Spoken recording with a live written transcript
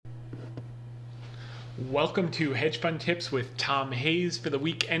Welcome to Hedge Fund Tips with Tom Hayes for the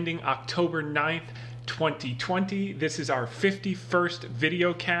week ending October 9th, 2020. This is our 51st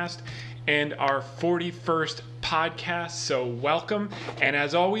video cast and our 41st podcast, so welcome. And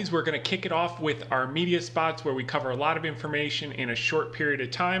as always, we're going to kick it off with our media spots where we cover a lot of information in a short period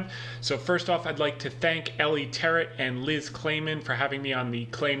of time. So first off, I'd like to thank Ellie Terrett and Liz Klayman for having me on the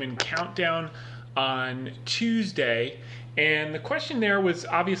Klayman Countdown on Tuesday. And the question there was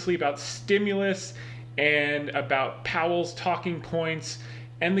obviously about stimulus and about Powell's talking points.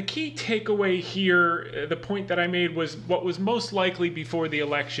 And the key takeaway here, the point that I made, was what was most likely before the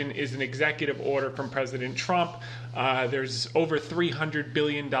election is an executive order from President Trump. There's over $300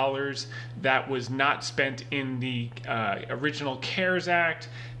 billion that was not spent in the original CARES Act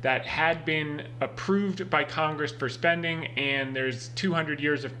that had been approved by Congress for spending, and there's 200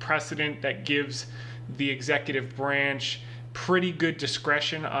 years of precedent that gives the executive branch pretty good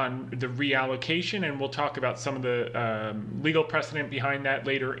discretion on the reallocation, and we'll talk about some of the legal precedent behind that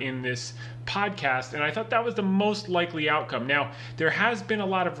later in this podcast. And I thought that was the most likely outcome. Now, there has been a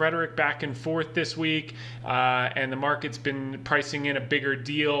lot of rhetoric back and forth this week, and the market's been pricing in a bigger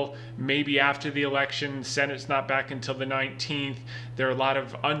deal maybe after the election. Senate's not back until the 19th. There are a lot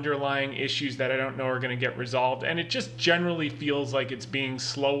of underlying issues that I don't know are going to get resolved, and it just generally feels like it's being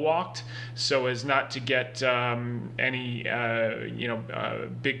slow walked so as not to get any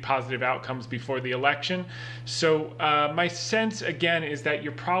big positive outcomes before the election. So my sense, again, is that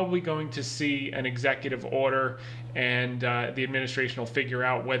you're probably going to see an executive order, and the administration will figure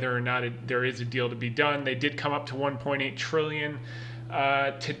out whether or not there is a deal to be done. They did come up to $1.8 trillion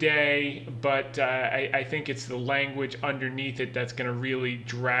today, but I think it's the language underneath it that's going to really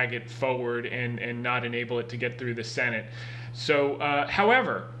drag it forward and not enable it to get through the Senate. So,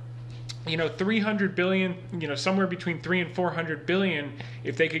 however, 300 billion, somewhere between 3 and 400 billion,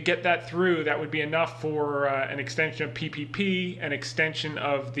 if they could get that through, that would be enough for an extension of PPP, an extension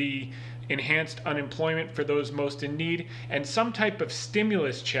of the enhanced unemployment for those most in need, and some type of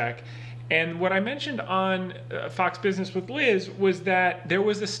stimulus check. And what I mentioned on Fox Business with Liz was that there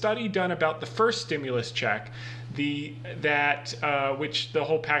was a study done about the first stimulus check, which the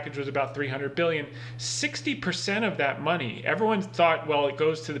whole package was about $300 billion. 60% of that money, everyone thought, well, it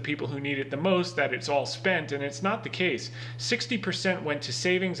goes to the people who need it the most, that it's all spent, and it's not the case. 60% went to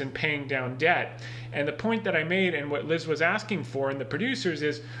savings and paying down debt. And the point that I made and what Liz was asking for and the producers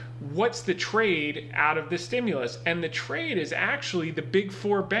is, what's the trade out of the stimulus? And the trade is actually the big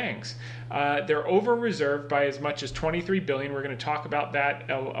four banks. They're over-reserved by as much as $23 billion. We're going to talk about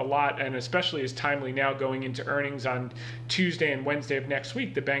that a lot, and especially as timely now going into earnings on Tuesday and Wednesday of next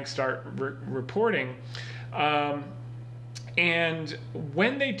week. The banks start reporting. And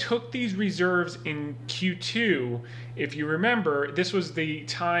when they took these reserves in Q2, if you remember, this was the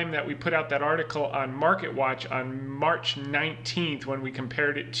time that we put out that article on MarketWatch on March 19th when we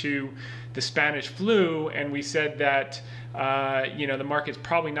compared it to the Spanish flu, and we said that the market's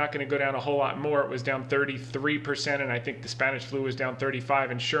probably not going to go down a whole lot more. It was down 33%, and I think the Spanish flu was down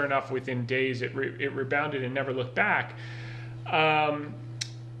 35%, and sure enough, within days it rebounded and never looked back.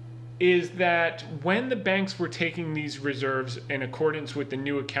 Is that when the banks were taking these reserves in accordance with the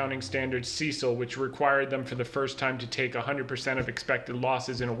new accounting standard CECL, which required them for the first time to take 100% of expected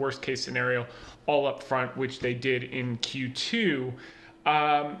losses in a worst-case scenario all up front, which they did in Q2,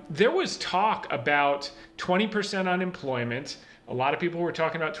 there was talk about 20% unemployment. A lot of people were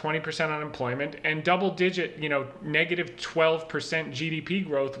talking about 20% unemployment, and double-digit, negative 12% GDP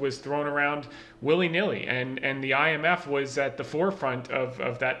growth was thrown around willy-nilly, and the IMF was at the forefront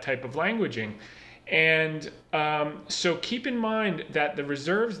of that type of languaging. And so keep in mind that the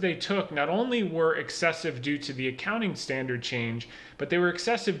reserves they took not only were excessive due to the accounting standard change, but they were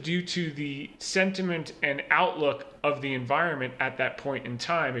excessive due to the sentiment and outlook of the environment at that point in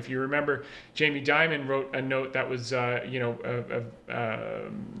time. If you remember, Jamie Dimon wrote a note that was,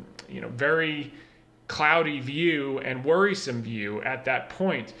 very cloudy view and worrisome view at that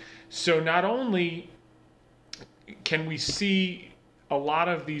point. So not only can we see a lot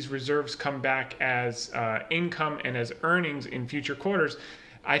of these reserves come back as income and as earnings in future quarters,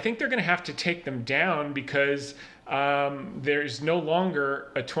 I think they're going to have to take them down because there's no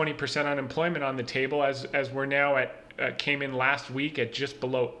longer a 20% unemployment on the table as we're now came in last week at just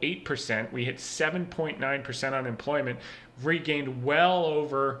below 8%. We hit 7.9% unemployment, regained well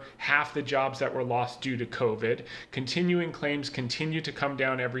over half the jobs that were lost due to COVID. Continuing claims continue to come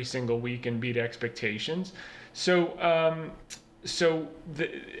down every single week and beat expectations. So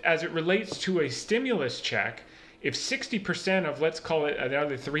as it relates to a stimulus check, if 60% of, let's call it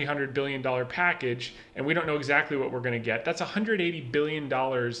another $300 billion package, and we don't know exactly what we're going to get, that's $180 billion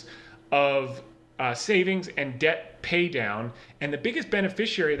of savings and debt pay down. And the biggest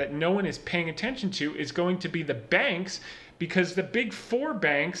beneficiary that no one is paying attention to is going to be the banks, because the big four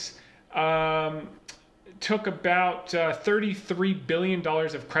banks took about $33 billion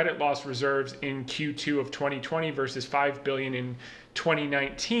of credit loss reserves in Q2 of 2020 versus $5 billion in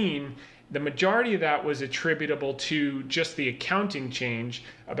 2019. The majority of that was attributable to just the accounting change.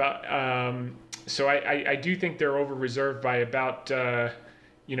 So I do think they're over reserved by about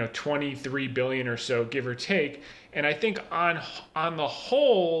 23 billion or so, give or take. And I think on the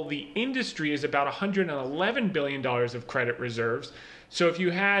whole, the industry is about $111 billion of credit reserves. So if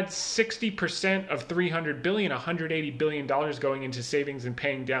you had 60% of 300 billion, $180 billion going into savings and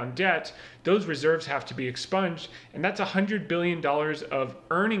paying down debt, those reserves have to be expunged. And that's $100 billion of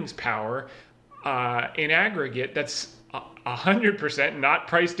earnings power in aggregate. That's 100% not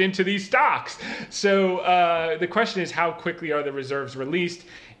priced into these stocks. So the question is, how quickly are the reserves released?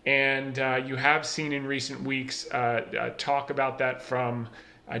 And you have seen in recent weeks talk about that from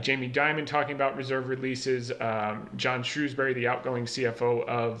Jamie Dimon talking about reserve releases, John Shrewsbury, the outgoing CFO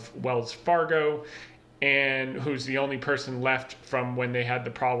of Wells Fargo, and who's the only person left from when they had the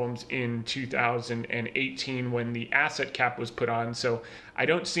problems in 2018 when the asset cap was put on. So I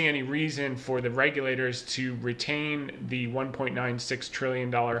don't see any reason for the regulators to retain the $1.96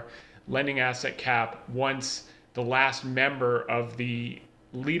 trillion lending asset cap once the last member of the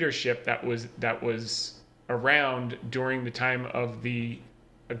leadership that was around during the time of the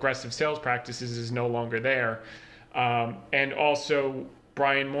aggressive sales practices is no longer there. And also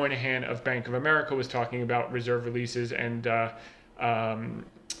Brian Moynihan of Bank of America was talking about reserve releases and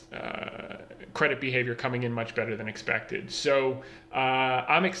credit behavior coming in much better than expected. So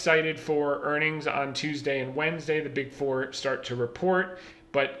I'm excited for earnings on Tuesday and Wednesday. The big four start to report.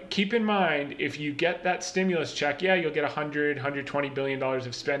 But keep in mind, if you get that stimulus check, yeah, you'll get $120 billion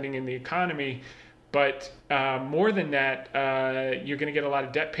of spending in the economy. But more than that, you're going to get a lot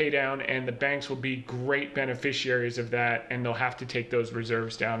of debt pay down, and the banks will be great beneficiaries of that, and they'll have to take those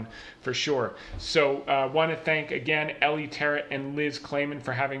reserves down for sure. So I want to thank again Ellie Terrett and Liz Klayman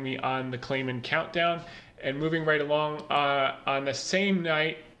for having me on the Klayman Countdown. And moving right along, on the same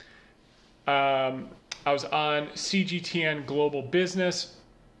night, I was on CGTN Global Business,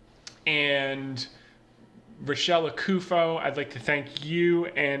 and Rochelle Akufo, I'd like to thank you,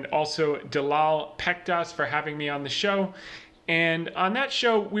 and also Dalal Pektas for having me on the show. And on that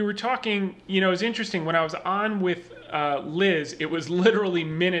show, we were talking, it was interesting. When I was on with Liz, it was literally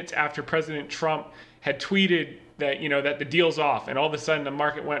minutes after President Trump had tweeted that, that the deal's off. And all of a sudden, the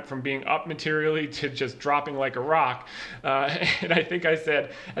market went from being up materially to just dropping like a rock. And I think I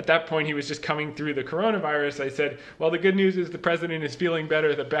said, at that point, he was just coming through the coronavirus. I said, well, the good news is the president is feeling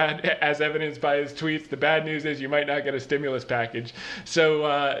better. The bad, as evidenced by his tweets, the bad news is you might not get a stimulus package.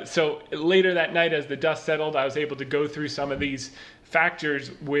 So later that night, as the dust settled, I was able to go through some of these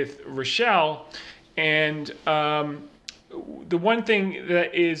factors with Rochelle. And the one thing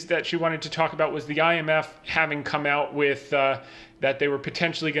that she wanted to talk about was the IMF having come out with that they were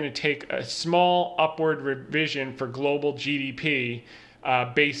potentially going to take a small upward revision for global GDP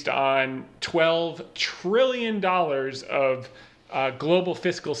based on $12 trillion of global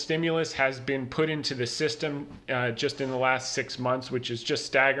fiscal stimulus has been put into the system just in the last 6 months, which is just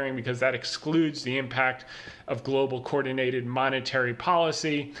staggering because that excludes the impact of global coordinated monetary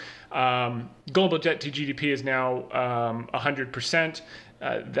policy. Global debt to GDP is now 100%.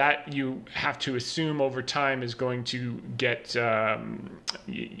 That you have to assume over time is going to get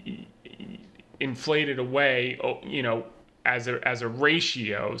inflated away, as a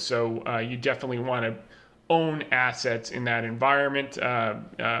ratio. So you definitely want to own assets in that environment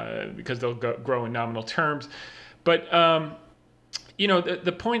because they'll grow in nominal terms. But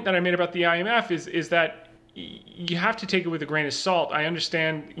the point that I made about the IMF is that you have to take it with a grain of salt. I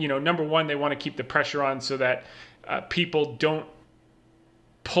understand, number one, they want to keep the pressure on so that people don't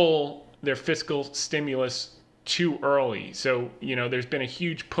pull their fiscal stimulus too early. So, there's been a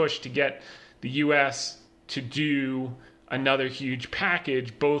huge push to get the U.S. to do another huge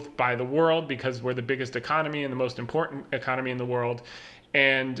package, both by the world, because we're the biggest economy and the most important economy in the world.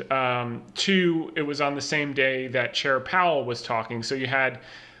 And two, it was on the same day that Chair Powell was talking. So you had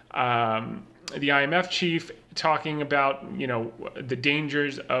the IMF chief talking about, the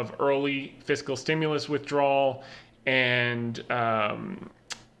dangers of early fiscal stimulus withdrawal, and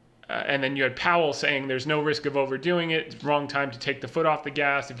then you had Powell saying there's no risk of overdoing it. It's wrong time to take the foot off the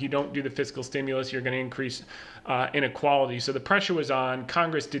gas. If you don't do the fiscal stimulus, you're going to increase inequality. So the pressure was on.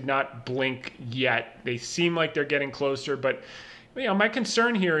 Congress did not blink yet. They seem like they're getting closer, but My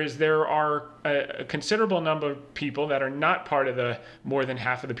concern here is there are a considerable number of people that are not part of the more than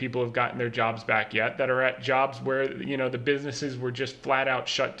half of the people who have gotten their jobs back yet, that are at jobs where, the businesses were just flat out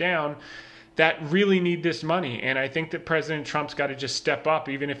shut down, that really need this money. And I think that President Trump's got to just step up,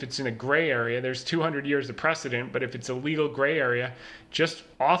 even if it's in a gray area. There's 200 years of precedent, but if it's a legal gray area, just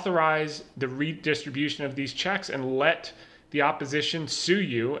authorize the redistribution of these checks and let the opposition sue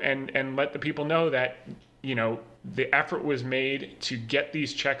you, and let the people know that, the effort was made to get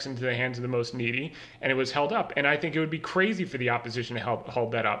these checks into the hands of the most needy, and it was held up. And I think it would be crazy for the opposition to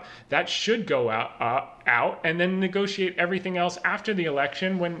hold that up. That should go out, and then negotiate everything else after the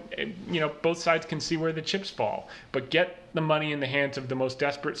election when, both sides can see where the chips fall. But get the money in the hands of the most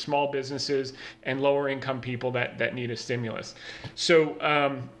desperate small businesses and lower income people that need a stimulus. So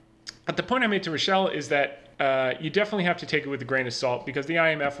at the point I made to Rochelle is that you definitely have to take it with a grain of salt, because the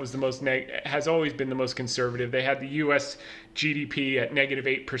IMF was has always been the most conservative. They had the U.S. GDP at negative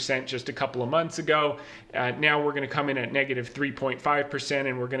 8% just a couple of months ago. Now we're going to come in at negative 3.5%,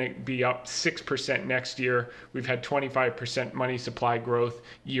 and we're going to be up 6% next year. We've had 25% money supply growth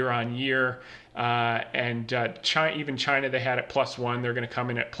year on year. Even China, they had at +1. They're going to come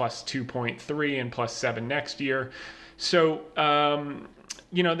in at +2.3 and +7 next year. So,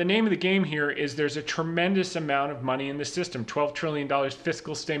 the name of the game here is there's a tremendous amount of money in the system, $12 trillion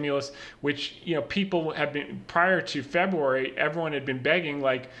fiscal stimulus, which, people have been, prior to February, everyone had been begging,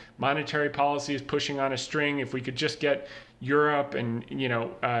 like, monetary policy is pushing on a string. If we could just get Europe and,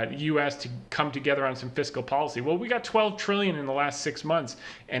 U.S. to come together on some fiscal policy. Well, we got 12 trillion in the last 6 months.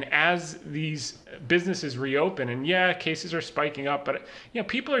 And as these businesses reopen, and cases are spiking up, but,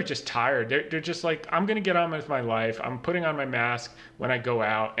 people are just tired. They're just like, I'm going to get on with my life. I'm putting on my mask when I go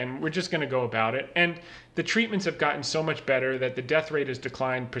out, and we're just going to go about it. And the treatments have gotten so much better that the death rate has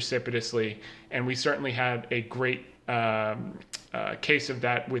declined precipitously. And we certainly had a great case of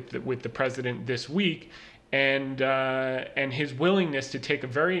that with the president this week. And his willingness to take a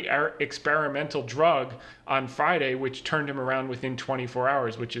very experimental drug on Friday, which turned him around within 24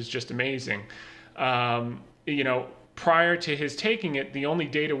 hours, which is just amazing. Prior to his taking it, the only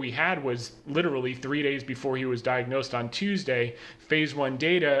data we had was literally 3 days before he was diagnosed on Tuesday, phase 1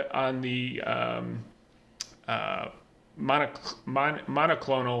 data on the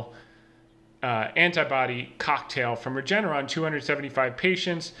monoclonal antibody cocktail from Regeneron, 275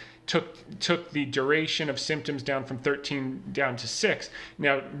 patients. Took the duration of symptoms down from 13 down to 6.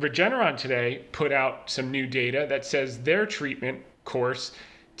 Now, Regeneron today put out some new data that says their treatment course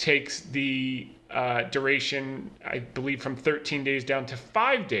takes the duration, I believe, from 13 days down to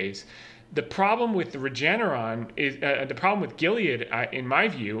 5 days. The problem with the Regeneron is the problem with Gilead, in my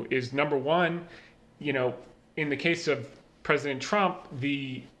view, is number one, in the case of President Trump,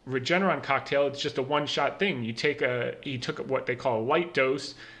 the Regeneron cocktail, it's just a one-shot thing. He took what they call a light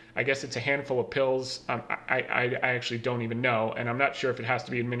dose. I guess it's a handful of pills. I actually don't even know, and I'm not sure if it has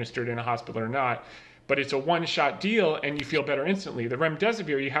to be administered in a hospital or not. But it's a one-shot deal, and you feel better instantly. The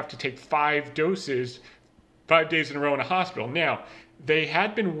remdesivir, you have to take 5 doses, 5 days in a row in a hospital. Now, they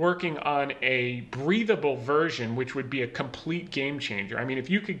had been working on a breathable version, which would be a complete game changer. I mean, if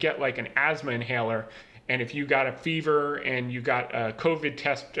you could get like an asthma inhaler, and if you got a fever and you got a COVID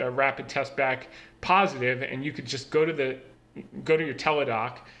test, a rapid test back positive, and you could just go to your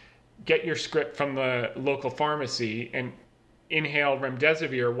teledoc, get your script from the local pharmacy, and inhale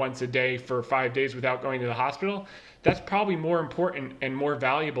remdesivir once a day for 5 days without going to the hospital, that's probably more important and more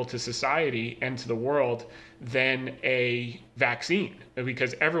valuable to society and to the world than a vaccine,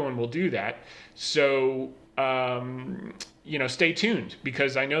 because everyone will do that. So, stay tuned,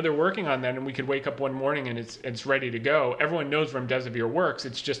 because I know they're working on that, and we could wake up one morning and it's ready to go. Everyone knows remdesivir works.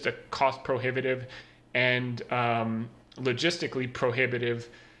 It's just a cost prohibitive and logistically prohibitive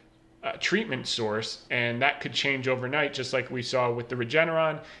treatment source, and that could change overnight, just like we saw with the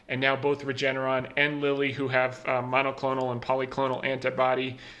Regeneron. And now both Regeneron and Lilly, who have monoclonal and polyclonal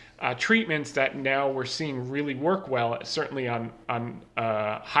antibody treatments that now we're seeing really work well, certainly on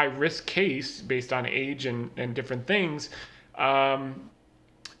high-risk case based on age and different things.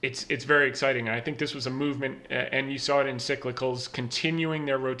 It's very exciting. And I think this was a movement, and you saw it in cyclicals, continuing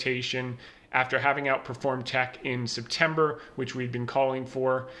their rotation after having outperformed tech in September, which we've been calling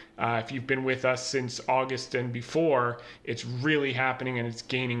for. If you've been with us since August and before, it's really happening and it's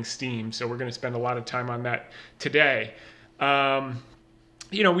gaining steam. So we're going to spend a lot of time on that today.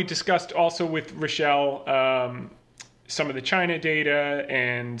 We discussed also with Rochelle some of the China data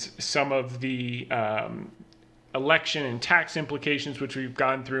and some of the election and tax implications, which we've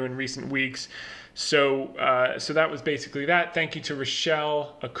gone through in recent weeks. So that was basically that. Thank you to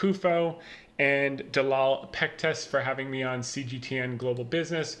Rochelle Akufo and Dalal Pektas for having me on CGTN Global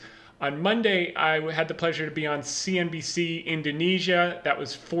Business. On Monday, I had the pleasure to be on CNBC Indonesia. That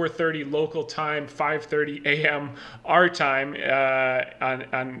was 4:30 local time, 5:30 a.m. our time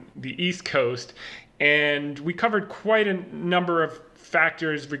on the East Coast. And we covered quite a number of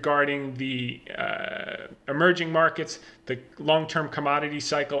factors regarding the emerging markets, the long-term commodity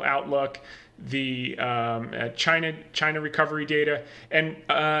cycle outlook, the China recovery data, and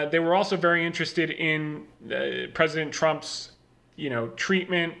they were also very interested in President Trump's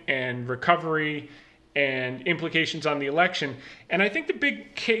treatment and recovery and implications on the election. And I think the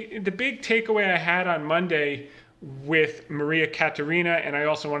big takeaway I had on Monday with Maria Katarina, and I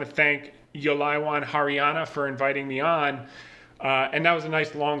also want to thank Yolaiwan Haryana for inviting me on, and that was a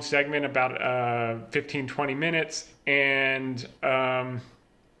nice long segment, about 15, 20 minutes, and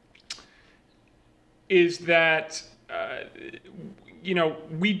is that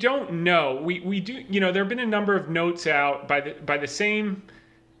we don't know. We do. There have been a number of notes out by the same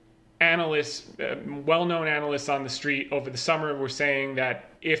analysts, well-known analysts on the street over the summer, were saying that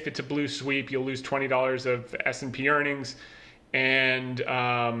if it's a blue sweep, you'll lose $20 of S&P earnings, and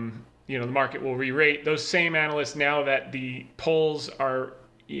the market will re-rate. Those same analysts, now that the polls are,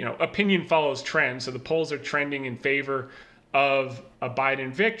 opinion follows trend, so the polls are trending in favor of a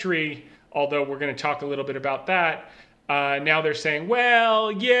Biden victory. Although we're going to talk a little bit about that. Now they're saying,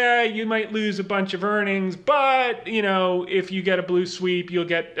 well, yeah, you might lose a bunch of earnings, but, if you get a blue sweep, you'll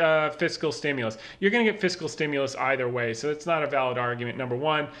get fiscal stimulus. You're going to get fiscal stimulus either way, so it's not a valid argument, number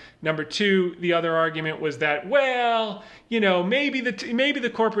one. Number two, the other argument was that, well, maybe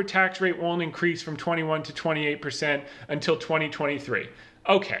the corporate tax rate won't increase from 21 to 28% until 2023.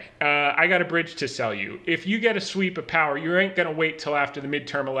 Okay, I got a bridge to sell you. If you get a sweep of power, you ain't going to wait till after the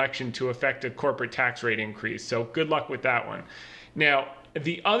midterm election to affect a corporate tax rate increase. So good luck with that one. Now,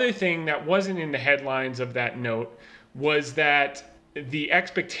 the other thing that wasn't in the headlines of that note was that the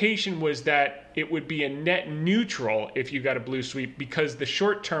expectation was that it would be a net neutral if you got a blue sweep, because the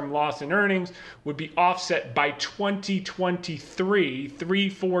short-term loss in earnings would be offset by 2023,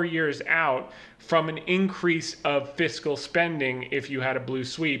 3-4 years out, from an increase of fiscal spending if you had a blue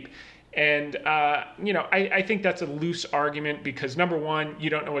sweep. And, I think that's a loose argument because, number one, you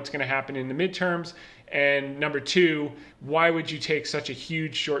don't know what's going to happen in the midterms. And number two, why would you take such a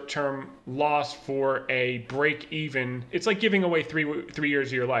huge short-term loss for a break-even? It's like giving away three years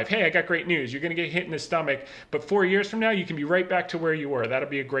of your life. Hey, I got great news. You're going to get hit in the stomach, but 4 years from now, you can be right back to where you were. That'll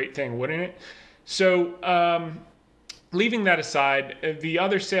be a great thing, wouldn't it? So, leaving that aside, the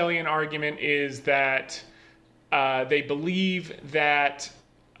other salient argument is that they believe that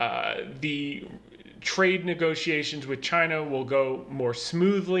the trade negotiations with China will go more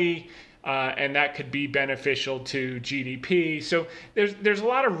smoothly, and that could be beneficial to GDP. So there's a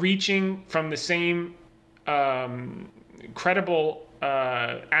lot of reaching from the same credible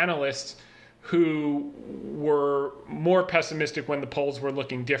analysts who were more pessimistic when the polls were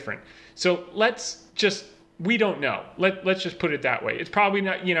looking different. So we don't know. Let's just put it that way. It's probably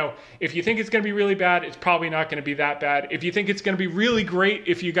not, if you think it's going to be really bad, it's probably not going to be that bad. If you think it's going to be really great,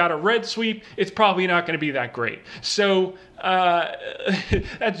 if you got a red sweep, it's probably not going to be that great. So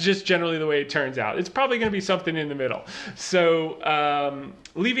that's just generally the way it turns out. It's probably going to be something in the middle. So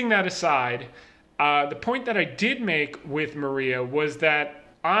leaving that aside, the point that I did make with Maria was that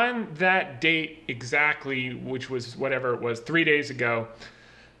on that date exactly, which was whatever it was, 3 days ago,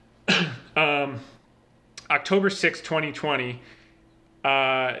 October 6, 2020,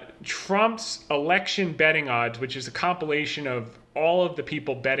 Trump's election betting odds, which is a compilation of all of the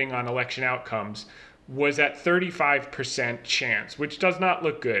people betting on election outcomes, was at 35% chance, which does not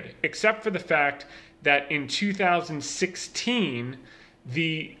look good, except for the fact that in 2016,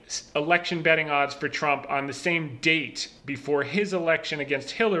 the election betting odds for Trump on the same date before his election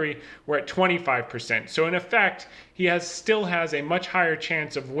against Hillary were at 25%. So in effect, he still has a much higher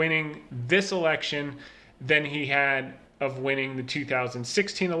chance of winning this election than he had of winning the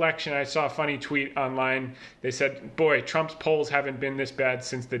 2016 election. I saw a funny tweet online. They said, boy, Trump's polls haven't been this bad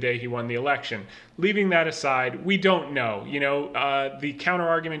since the day he won the election. Leaving that aside, we don't know. The counter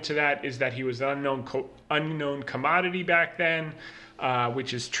argument to that is that he was an unknown commodity back then,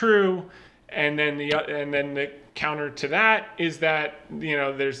 which is true. And then the counter to that is that,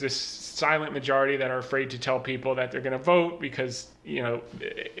 there's this silent majority that are afraid to tell people that they're going to vote because,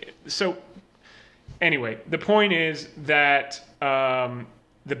 so anyway, the point is that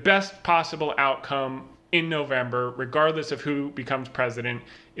the best possible outcome in November, regardless of who becomes president,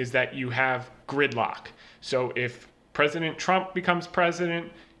 is that you have gridlock. So if President Trump becomes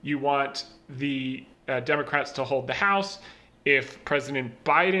president, you want the Democrats to hold the House. If President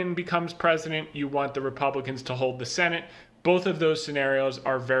Biden becomes president, you want the Republicans to hold the Senate. Both of those scenarios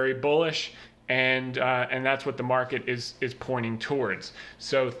are very bullish, and that's what the market is pointing towards.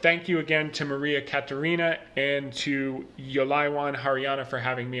 So thank you again to Maria Katerina and to Yolaiwan Haryana for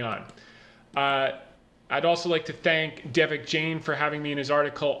having me on. I'd also like to thank Devik Jain for having me in his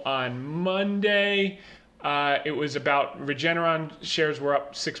article on Monday. It was about Regeneron shares were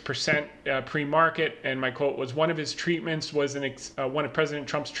up 6% pre-market, and my quote was, one of President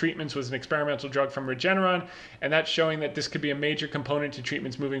Trump's treatments was an experimental drug from Regeneron, and that's showing that this could be a major component to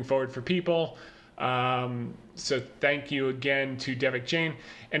treatments moving forward for people. So thank you again to Devik Jain.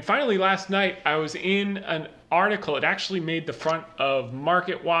 And finally, last night I was in an article. It actually made the front of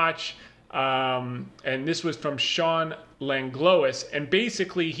MarketWatch. And this was from Sean Langlois, and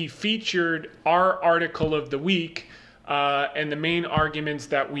basically he featured our article of the week and the main arguments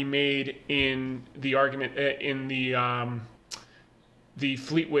that we made in the argument in the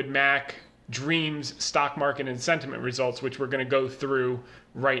Fleetwood Mac Dreams stock market and sentiment results, which we're going to go through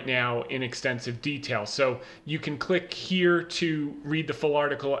right now in extensive detail. So you can click here to read the full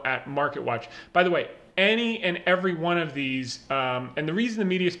article at MarketWatch. By the way, any and every one of these, and the reason the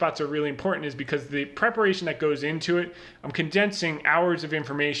media spots are really important is because the preparation that goes into it, I'm condensing hours of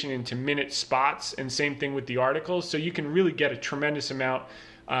information into minute spots, and same thing with the articles, so you can really get a tremendous amount.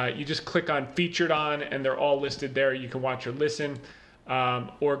 You just click on Featured On, and they're all listed there. You can watch or listen,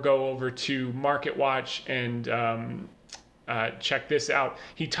 or go over to MarketWatch and check this out.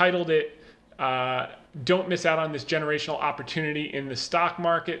 He titled it, Don't Miss Out on This Generational Opportunity in the Stock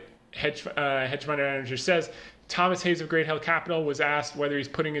Market. Hedge fund manager says, Thomas Hayes of Great Hill Capital was asked whether he's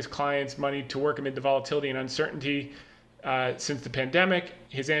putting his clients' money to work amid the volatility and uncertainty since the pandemic.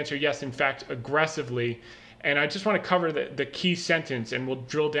 His answer, yes, in fact, aggressively. And I just want to cover the key sentence, and we'll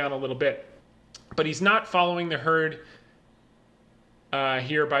drill down a little bit. But he's not following the herd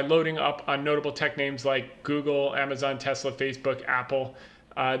here by loading up on notable tech names like Google, Amazon, Tesla, Facebook, Apple.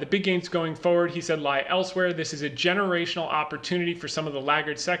 The big gains going forward, he said, lie elsewhere. This is a generational opportunity for some of the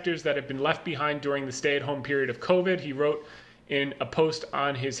laggard sectors that have been left behind during the stay-at-home period of COVID. He wrote in a post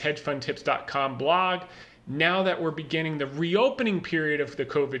on his hedgefundtips.com blog. Now that we're beginning the reopening period of the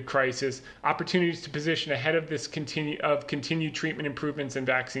COVID crisis, opportunities to position ahead of this continued treatment improvements and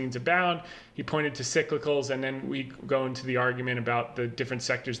vaccines abound. He pointed to cyclicals, and then we go into the argument about the different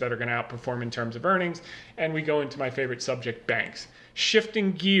sectors that are going to outperform in terms of earnings, and we go into my favorite subject, banks.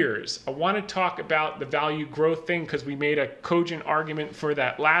 Shifting gears, I want to talk about the value growth thing because we made a cogent argument for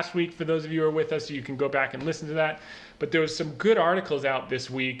that last week. For those of you who are with us, you can go back and listen to that. But there was some good articles out this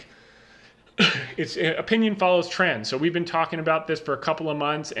week. It's opinion follows trend. So we've been talking about this for a couple of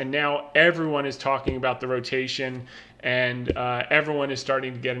months, and now everyone is talking about the rotation, and everyone is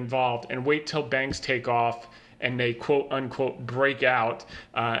starting to get involved. And wait till banks take off and they quote unquote break out,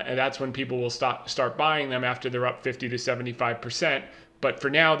 and that's when people will start buying them after they're up 50 to 75%. But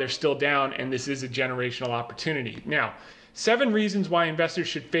for now, they're still down, and this is a generational opportunity. Now, 7 reasons why investors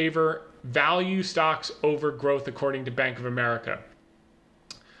should favor value stocks over growth, according to Bank of America.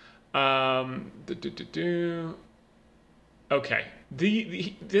 Okay.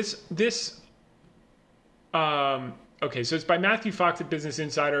 Okay, so it's by Matthew Fox at Business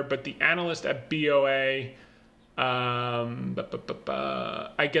Insider, but the analyst at BOA, I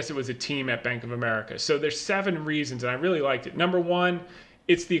guess it was a team at Bank of America. So there's 7 reasons, and I really liked it. Number 1,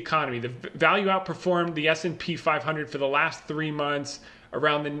 it's the economy. The value outperformed the S&P 500 for the last 3 months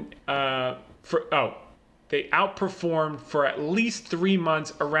around they outperformed for at least 3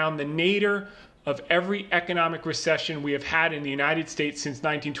 months around the nadir of every economic recession we have had in the United States since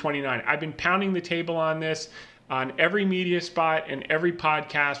 1929. I've been pounding the table on this on every media spot and every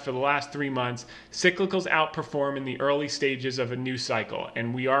podcast for the last 3 months. Cyclicals outperform in the early stages of a new cycle,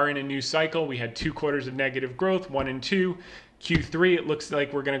 and we are in a new cycle. We had 2 quarters of negative growth, 1 and 2. Q3, it looks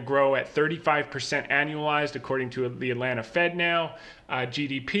like we're going to grow at 35% annualized, according to the Atlanta Fed now,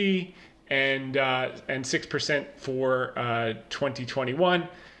 GDP, and 6% for 2021.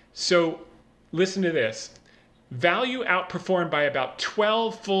 So listen to this. Value outperformed by about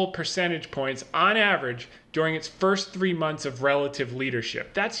 12 full percentage points on average during its first 3 months of relative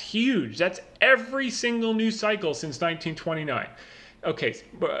leadership. That's huge. That's every single new cycle since 1929. Okay,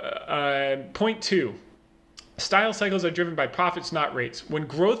 point 2. Style cycles are driven by profits, not rates. When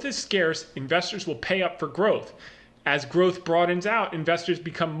growth is scarce, investors will pay up for growth. As growth broadens out, investors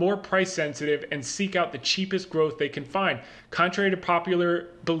become more price sensitive and seek out the cheapest growth they can find. Contrary to popular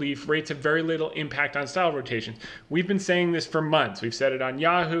belief, rates have very little impact on style rotations. We've been saying this for months. We've said it on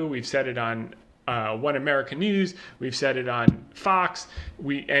Yahoo. We've said it on One American News. We've said it on Fox.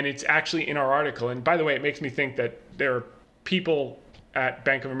 And it's actually in our article. And by the way, it makes me think that there are people at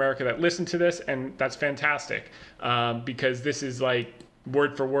Bank of America that listen to this, and that's fantastic, because this is like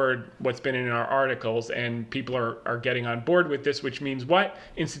word for word what's been in our articles, and people are getting on board with this, which means what?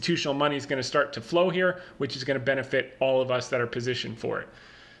 Institutional money is going to start to flow here, which is going to benefit all of us that are positioned for it.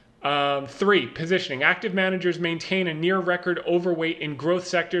 3, positioning. Active managers maintain a near record overweight in growth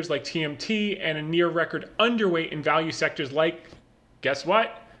sectors like TMT and a near record underweight in value sectors like, guess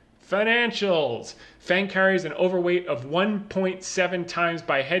what? Financials. FANG carries an overweight of 1.7 times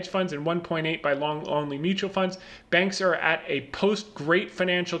by hedge funds and 1.8 by long-only mutual funds. Banks are at a post-Great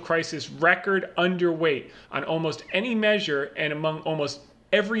Financial Crisis record underweight on almost any measure, and among almost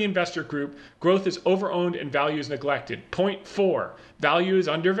every investor group, growth is overowned and value is neglected. Point 4, value is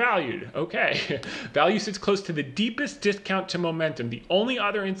undervalued. Okay. Value sits close to the deepest discount to momentum. The only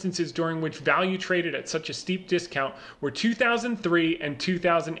other instances during which value traded at such a steep discount were 2003 and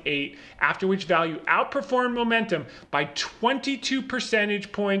 2008, after which value outperformed momentum by 22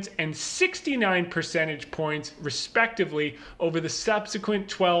 percentage points and 69 percentage points, respectively, over the subsequent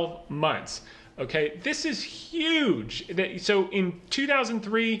 12 months. Okay, this is huge. So in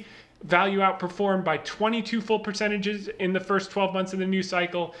 2003, value outperformed by 22 full percentages in the first 12 months of the new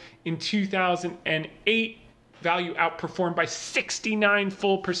cycle. In 2008, value outperformed by 69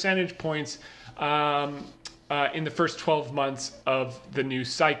 full percentage points in the first 12 months of the new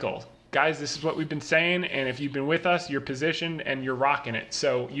cycle. Guys, this is what we've been saying, and if you've been with us, you're positioned and you're rocking it.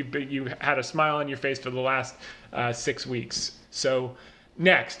 So you've had a smile on your face for the last 6 weeks. So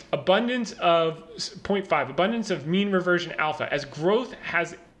next, abundance of, point 5, abundance of mean reversion alpha. As growth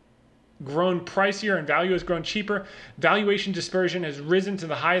has grown pricier and value has grown cheaper, valuation dispersion has risen to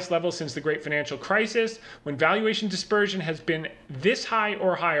the highest level since the Great Financial Crisis. When valuation dispersion has been this high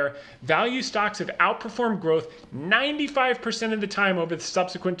or higher, value stocks have outperformed growth 95% of the time over the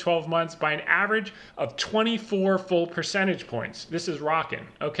subsequent 12 months by an average of 24 full percentage points. This is rocking.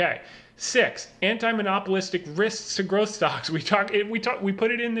 Okay. 6, anti-monopolistic risks to growth stocks. We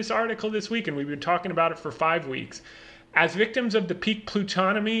put it in this article this week, and we've been talking about it for 5 weeks. As victims of the peak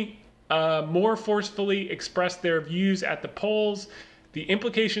plutonomy more forcefully express their views at the polls, the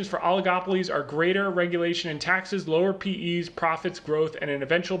implications for oligopolies are greater regulation and taxes, lower PEs, profits, growth, and an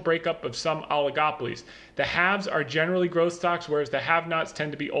eventual breakup of some oligopolies. The haves are generally growth stocks, whereas the have-nots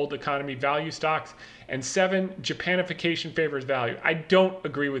tend to be old economy value stocks. And 7, Japanification favors value. I don't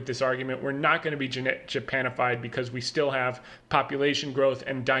agree with this argument. We're not going to be Japanified because we still have population growth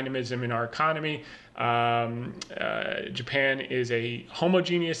and dynamism in our economy. Japan is a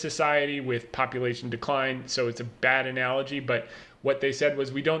homogeneous society with population decline, so it's a bad analogy, but what they said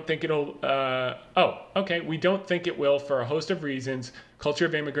was, we don't think it'll, we don't think it will for a host of reasons: culture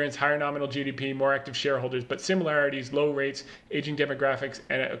of immigrants, higher nominal GDP, more active shareholders, but similarities, low rates, aging demographics,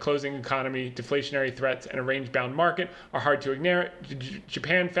 and a closing economy, deflationary threats, and a range-bound market are hard to ignore.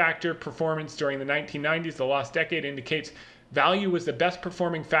 Japan factor performance during the 1990s, the lost decade, indicates value was the best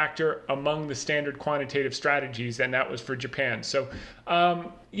performing factor among the standard quantitative strategies, and that was for Japan. So,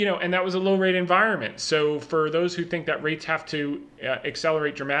 and that was a low rate environment. So for those who think that rates have to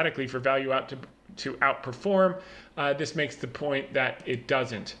accelerate dramatically for value to outperform, this makes the point that it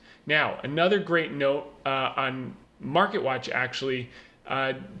doesn't. Now, another great note on MarketWatch, actually,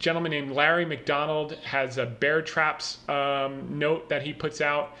 a gentleman named Larry McDonald has a Bear Traps note that he puts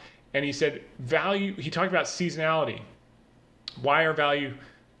out, and he said he talked about seasonality. Why is value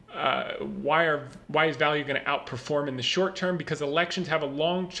going to outperform in the short term? Because elections have a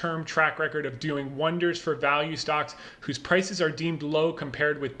long-term track record of doing wonders for value stocks whose prices are deemed low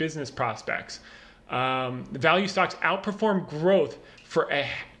compared with business prospects. The value stocks outperform growth for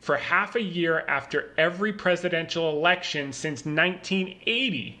half a year after every presidential election since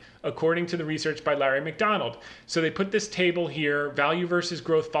 1980, according to the research by Larry McDonald. So they put this table here: value versus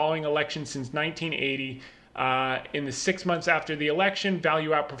growth following elections since 1980. In the 6 months after the election,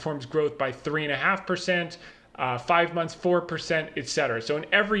 value outperforms growth by 3.5%, 5 months, 4%, etc. So in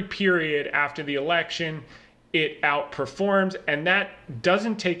every period after the election, it outperforms, and that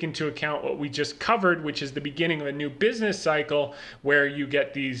doesn't take into account what we just covered, which is the beginning of a new business cycle where you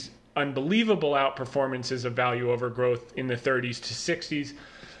get these unbelievable outperformances of value over growth in the 30s to 60s.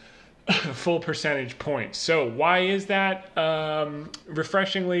 Full percentage points. So why is that?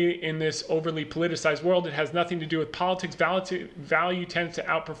 Refreshingly, in this overly politicized world, it has nothing to do with politics. Value tends to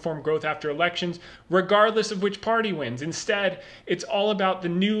outperform growth after elections, regardless of which party wins. Instead, it's all about the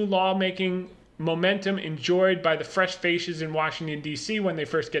new lawmaking momentum enjoyed by the fresh faces in Washington, D.C. when they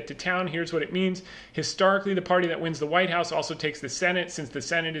first get to town. Here's what it means. Historically, the party that wins the White House also takes the Senate, since the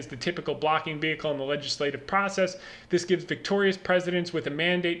Senate is the typical blocking vehicle in the legislative process. This gives victorious presidents with a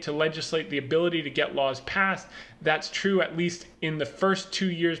mandate to legislate the ability to get laws passed. That's true at least in the first 2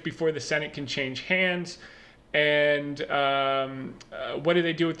 years before the Senate can change hands. And what do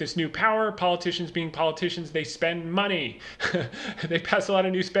they do with this new power? Politicians being politicians, they spend money. They pass a lot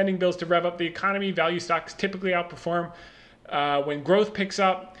of new spending bills to rev up the economy. Value stocks typically outperform when growth picks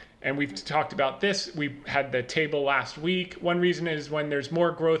up. And we've talked about this. We had the table last week. One reason is when there's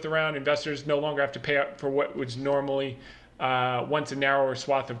more growth around, investors no longer have to pay up for what was normally once a narrower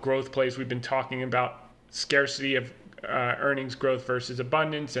swath of growth plays. We've been talking about scarcity of earnings growth versus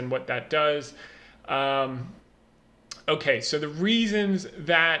abundance and what that does. Okay, so the reasons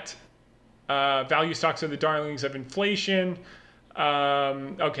that value stocks are the darlings of inflation.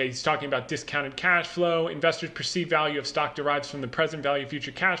 Okay, he's talking about discounted cash flow. Investors perceive value of stock derives from the present value of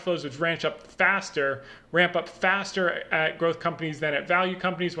future cash flows, which ramp up faster at growth companies than at value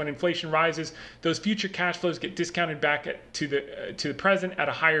companies. When inflation rises, those future cash flows get discounted back to the present at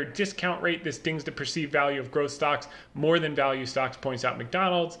a higher discount rate. This dings the perceived value of growth stocks more than value stocks, points out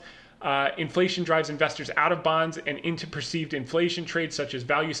McDonald's. Inflation drives investors out of bonds and into perceived inflation trades such as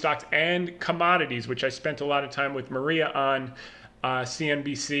value stocks and commodities, which I spent a lot of time with Maria on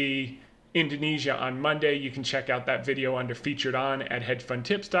CNBC Indonesia on Monday. You can check out that video under Featured On at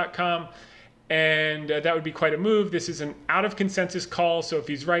hedgefundtips.com. And that would be quite a move. This is an out of consensus call. So if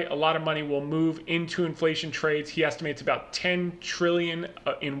he's right, a lot of money will move into inflation trades. He estimates about 10 trillion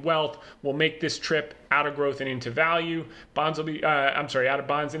in wealth will make this trip out of growth and into value. Bonds will be, out of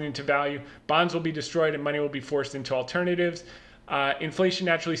bonds and into value. Bonds will be destroyed and money will be forced into alternatives. Inflation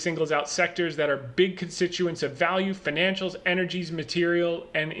naturally singles out sectors that are big constituents of value: financials, energies, material,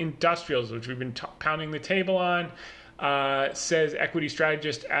 and industrials, which we've been pounding the table on. Says equity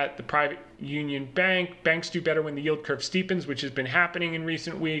strategist at the Private Union Bank. Banks do better when the yield curve steepens, which has been happening in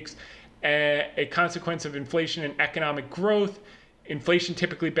recent weeks. A consequence of inflation and economic growth. Inflation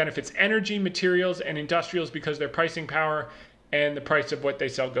typically benefits energy, materials, and industrials because their pricing power and the price of what they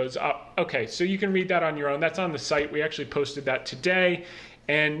sell goes up. Okay, so you can read that on your own. That's on the site. We actually posted that today.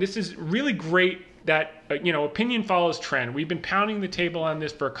 And this is really great that, opinion follows trend. We've been pounding the table on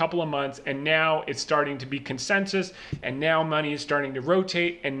this for a couple of months, and now it's starting to be consensus, and now money is starting to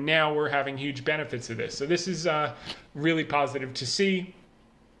rotate, and now we're having huge benefits of this. So this is really positive to see.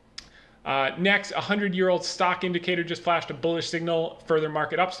 Next, 100-year-old stock indicator just flashed a bullish signal, further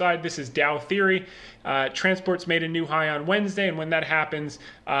market upside. This is Dow theory. Transports made a new high on Wednesday, and when that happens,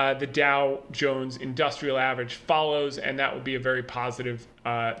 the Dow Jones Industrial Average follows, and that will be a very positive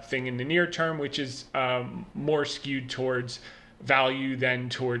thing in the near term, which is more skewed towards value than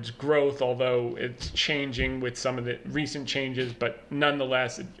towards growth, although it's changing with some of the recent changes, but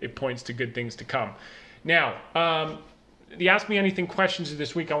nonetheless, it points to good things to come. Now, the Ask Me Anything questions of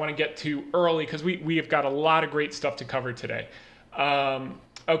this week I want to get to early because we have got a lot of great stuff to cover today.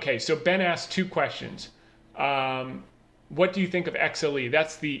 Okay, so Ben asked two questions. What do you think of XLE?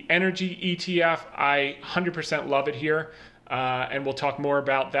 That's the energy ETF. I 100% love it here, and we'll talk more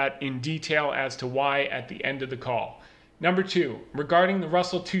about that in detail as to why at the end of the call. Number two, regarding the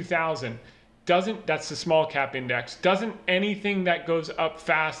Russell 2000, that's the small cap index, doesn't anything that goes up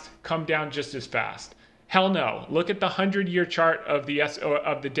fast come down just as fast? Hell no. Look at the 100-year chart of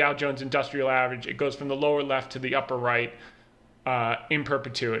the Dow Jones Industrial Average. It goes from the lower left to the upper right in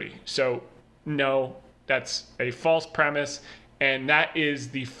perpetuity. So no, that's a false premise, and that is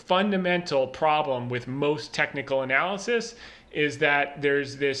the fundamental problem with most technical analysis, is that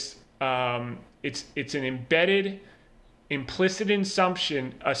there's this it's an embedded, implicit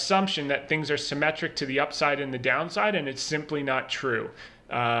assumption that things are symmetric to the upside and the downside, and it's simply not true.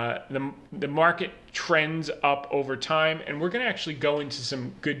 The market trends up over time, and we're going to actually go into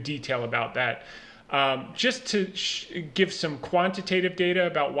some good detail about that. Just to give some quantitative data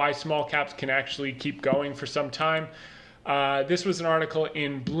about why small caps can actually keep going for some time. This was an article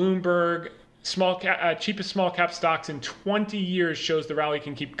in Bloomberg. Cheapest small cap stocks in 20 years shows the rally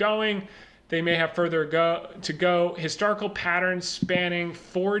can keep going. They may have further to go. Historical patterns spanning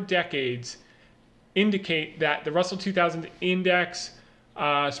 4 decades indicate that the Russell 2000 index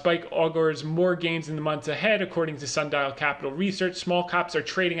spike augurs more gains in the months ahead, according to Sundial Capital Research. Small caps are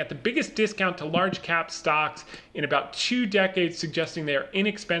trading at the biggest discount to large cap stocks in about 2 decades, suggesting they are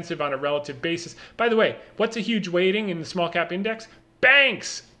inexpensive on a relative basis. By the way, what's a huge weighting in the small cap index?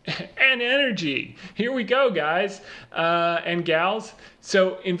 Banks and energy. Here we go, guys and gals.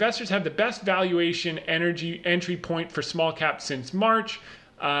 So investors have the best valuation energy entry point for small cap since March.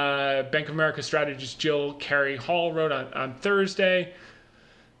 Bank of America strategist Jill Carey Hall wrote on Thursday.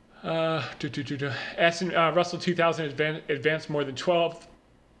 Russell 2000 advanced more than 12%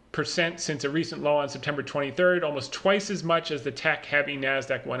 since a recent low on September 23rd, almost twice as much as the tech-heavy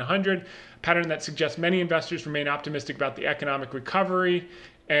NASDAQ 100, a pattern that suggests many investors remain optimistic about the economic recovery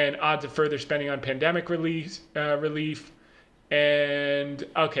and odds of further spending on pandemic relief. And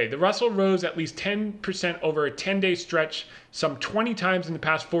okay, the Russell rose at least 10% over a 10-day stretch some 20 times in the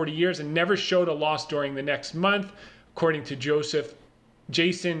past 40 years and never showed a loss during the next month, according to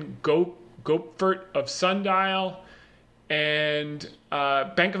Jason Gopfert of Sundial. And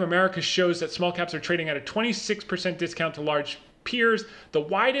Bank of America shows that small caps are trading at a 26% discount to large peers, the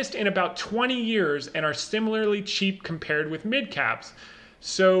widest in about 20 years, and are similarly cheap compared with mid caps.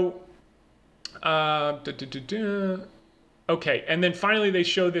 So, okay, and then finally they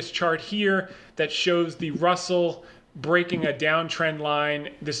show this chart here that shows the Russell breaking a downtrend line.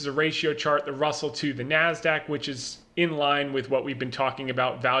 This is a ratio chart, the Russell to the NASDAQ, which is in line with what we've been talking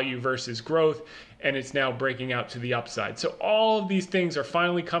about, value versus growth, and it's now breaking out to the upside. So all of these things are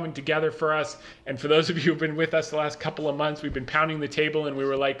finally coming together for us. And for those of you who've been with us the last couple of months, we've been pounding the table, and we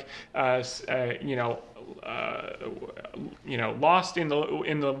were like, lost in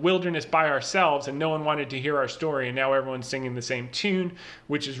the wilderness by ourselves, and no one wanted to hear our story. And now everyone's singing the same tune,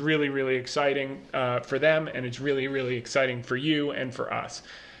 which is really, really exciting for them, and it's really, really exciting for you and for us.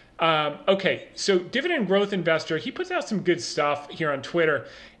 Okay, so Dividend Growth Investor, he puts out some good stuff here on Twitter,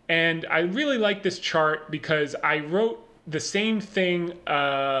 and I really like this chart because I wrote the same thing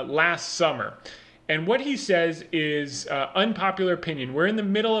last summer. And what he says is unpopular opinion. We're in the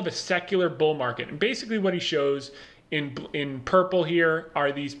middle of a secular bull market. And basically what he shows in purple here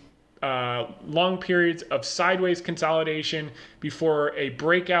are these long periods of sideways consolidation before a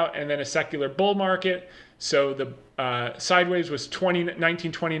breakout and then a secular bull market. So the sideways was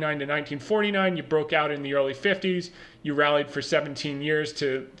 1929 to 1949. You broke out in the early 50s. You rallied for 17 years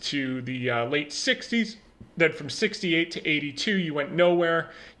to the late 60s. Then from 68 to 82, you went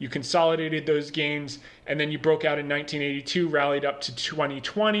nowhere. You consolidated those gains, and then you broke out in 1982, rallied up to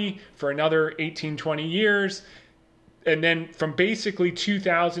 2020 for another 18, 20 years. And then from basically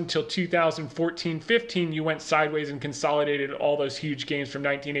 2000 till 2014-15, you went sideways and consolidated all those huge gains from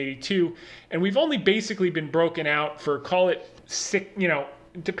 1982. And we've only basically been broken out for, call it, six,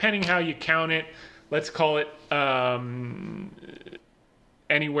 depending how you count it, let's call it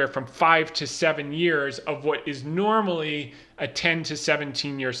anywhere from 5 to 7 years of what is normally a 10 to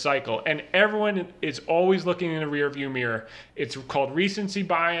 17 year cycle. And everyone is always looking in the rearview mirror. It's called recency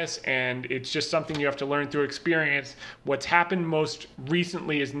bias, and it's just something you have to learn through experience. What's happened most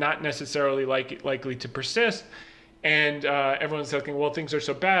recently is not necessarily likely to persist. And everyone's thinking, well, things are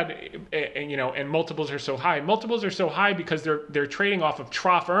so bad, and multiples are so high. Multiples are so high because they're trading off of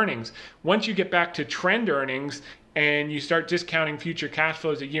trough earnings. Once you get back to trend earnings and you start discounting future cash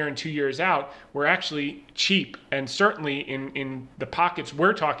flows a year and 2 years out, we're actually cheap. And certainly in the pockets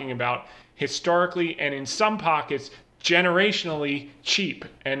we're talking about, historically, and in some pockets, generationally cheap.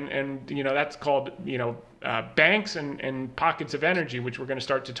 And that's called, banks and pockets of energy, which we're going to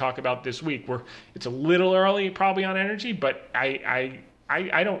start to talk about this week. It's a little early probably on energy, but I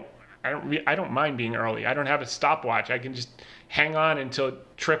don't mind being early. I don't have a stopwatch. I can just hang on until it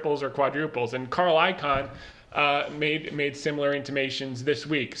triples or quadruples. And Carl Icahn made similar intimations this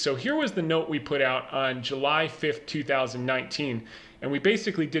week. So here was the note we put out on July 5th, 2019. And we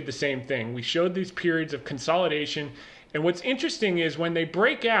basically did the same thing. We showed these periods of consolidation. And what's interesting is when they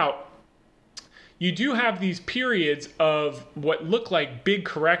break out, you do have these periods of what look like big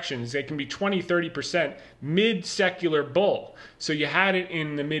corrections. They can be 20, 30% mid-secular bull. So you had it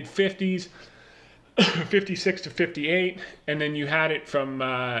in the mid-50s, 56 to 58, and then you had it from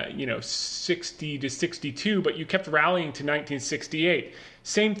 60 to 62, but you kept rallying to 1968.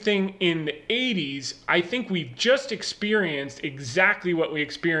 Same thing in the 80s. I think we've just experienced exactly what we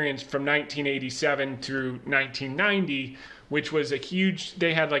experienced from 1987 through 1990, which was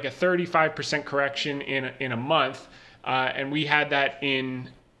they had like a 35% correction in a month, and we had that in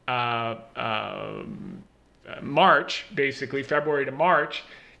March, basically February to March.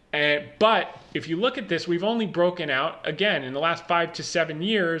 But if you look at this, we've only broken out again in the last 5 to 7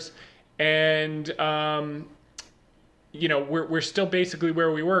 years, and we're still basically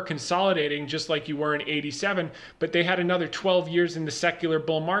where we were, consolidating just like you were in 87. But they had another 12 years in the secular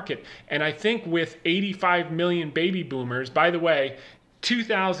bull market, and I think with 85 million baby boomers. By the way,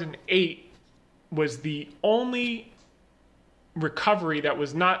 2008 was the only recovery that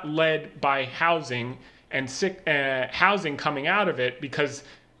was not led by housing and housing coming out of it, because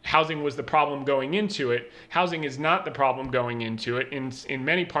housing was the problem going into it. Housing is not the problem going into it. In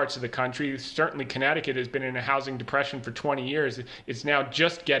many parts of the country, certainly Connecticut has been in a housing depression for 20 years. It's now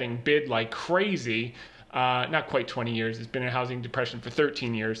just getting bid like crazy. Not quite 20 years. It's been in a housing depression for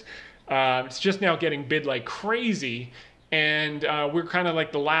 13 years. It's just now getting bid like crazy. And we're kind of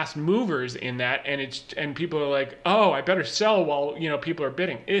like the last movers in that, and people are like, oh, I better sell while people are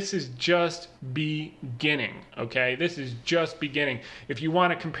bidding. This is just beginning, okay? This is just beginning. If you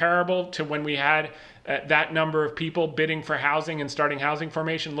want a comparable to when we had that number of people bidding for housing and starting housing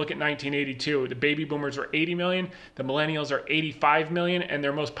formation, look at 1982. The baby boomers were 80 million, the millennials are 85 million, and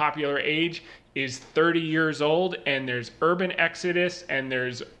their most popular age is 30 years old, and there's urban exodus, and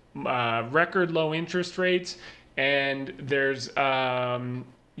there's record low interest rates, and there's and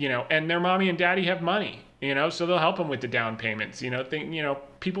their mommy and daddy have money, so they'll help them with the down payments.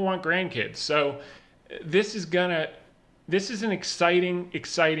 People want grandkids, so this is an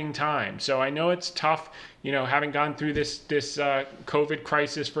exciting time. So I know it's tough, having gone through this COVID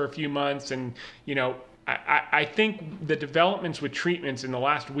crisis for a few months, and I think the developments with treatments in the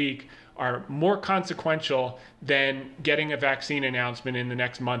last week are more consequential than getting a vaccine announcement in the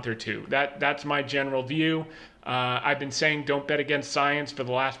next month or two. That's my general view. I've been saying don't bet against science for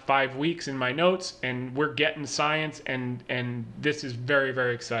the last 5 weeks in my notes, and we're getting science, and this is very,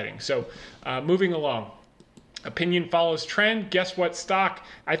 very exciting. So moving along. Opinion follows trend. Guess what stock?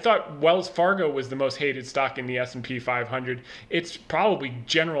 I thought Wells Fargo was the most hated stock in the S&P 500. It's probably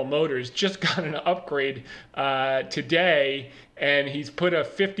General Motors. Just got an upgrade today, and he's put a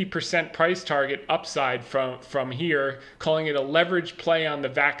 50% price target upside from here, calling it a leverage play on the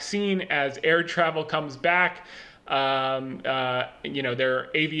vaccine as air travel comes back. Their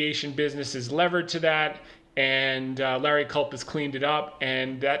aviation business is levered to that. And Larry Culp has cleaned it up,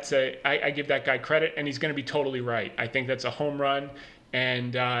 and I give that guy credit, and he's going to be totally right. I think that's a home run,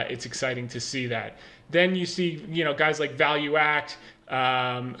 and it's exciting to see that. Then you see, guys like Value Act,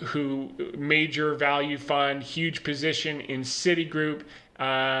 who major value fund, huge position in Citigroup,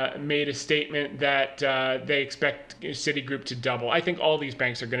 made a statement that they expect Citigroup to double. I think all these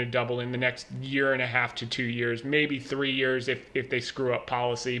banks are going to double in the next year and a half to 2 years, maybe 3 years if they screw up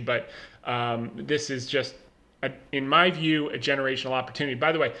policy. But this is just, in my view, a generational opportunity.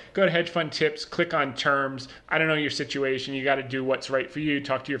 By the way, go to Hedge Fund Tips, click on terms. I don't know your situation. You got to do what's right for you.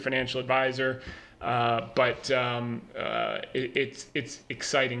 Talk to your financial advisor. But it's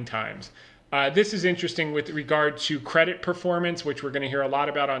exciting times. This is interesting with regard to credit performance, which we're going to hear a lot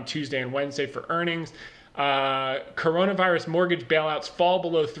about on Tuesday and Wednesday for earnings. Coronavirus mortgage bailouts fall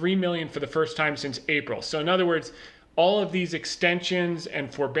below 3 million for the first time since April. So in other words, all of these extensions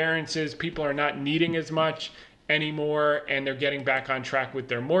and forbearances, people are not needing as much anymore, and they're getting back on track with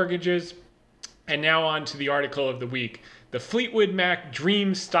their mortgages. And now on to the article of the week, the Fleetwood Mac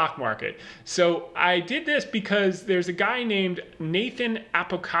Dream Stock Market. So I did this because there's a guy named Nathan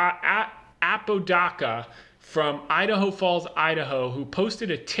Apodaca from Idaho Falls, Idaho, who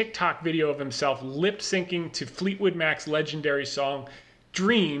posted a TikTok video of himself lip-syncing to Fleetwood Mac's legendary song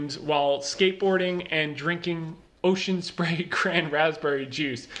Dreams while skateboarding and drinking Ocean Spray Cran Raspberry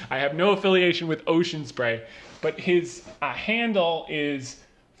Juice. I have no affiliation with Ocean Spray, but his handle is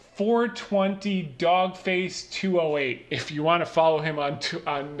 420 Dogface 208. If you want to follow him on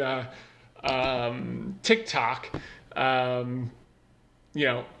TikTok,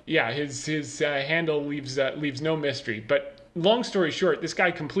 his handle leaves no mystery. But long story short, this guy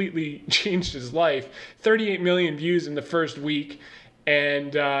completely changed his life. 38 million views in the first week,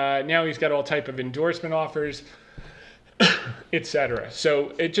 and now he's got all type of endorsement offers, etc.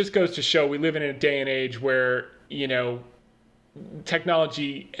 So it just goes to show we live in a day and age where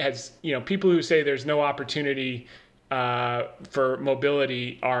technology has, people who say there's no opportunity for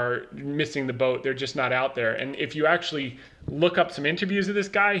mobility are missing the boat. They're just not out there. And if you actually look up some interviews of this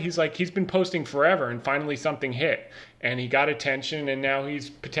guy, he's been posting forever, and finally something hit, and he got attention, and now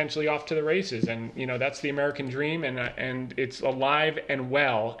he's potentially off to the races. And that's the American dream, and it's alive and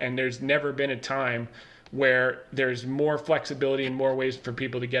well. And there's never been a time where there's more flexibility and more ways for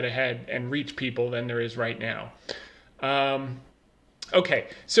people to get ahead and reach people than there is right now. Okay,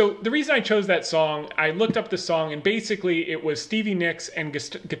 so the reason I chose that song, I looked up the song, and basically it was Stevie Nicks and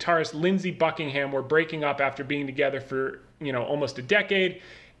guitarist Lindsey Buckingham were breaking up after being together for, almost a decade.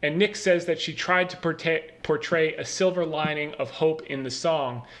 And Nicks says that she tried to portray a silver lining of hope in the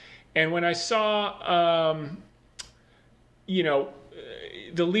song. And when I saw,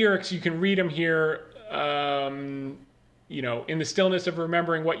 the lyrics, you can read them here. In the stillness of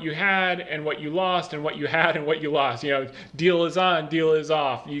remembering what you had and what you lost and what you had and what you lost. Deal is on, deal is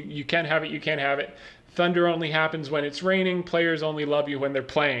off. You can have it, you can't have it. thunder only happens when it's raining. Players only love you when they're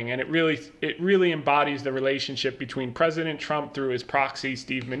playing. And it really embodies the relationship between President Trump through his proxy,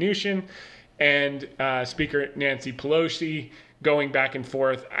 Steve Mnuchin, and Speaker Nancy Pelosi, going back and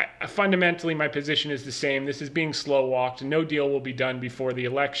forth. Fundamentally, my position is the same. This is being slow walked. No deal will be done before the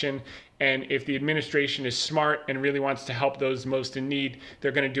election. And if the administration is smart and really wants to help those most in need,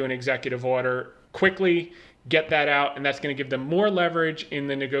 they're going to do an executive order quickly, get that out, and that's going to give them more leverage in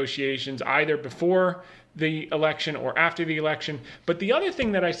the negotiations, either before the election or after the election. But the other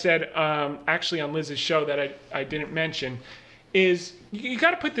thing that I said actually on Liz's show that I didn't mention is you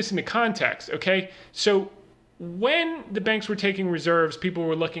got to put this into context, okay? So when the banks were taking reserves, people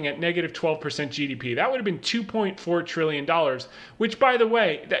were looking at negative 12% GDP. That would have been $2.4 trillion, which, by the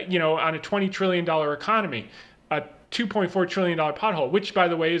way, that, on a $20 trillion economy, a $2.4 trillion pothole, which, by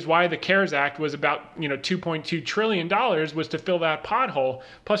the way, is why the CARES Act was about, $2.2 trillion was to fill that pothole.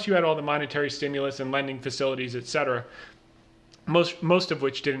 Plus, you had all the monetary stimulus and lending facilities, et cetera, most of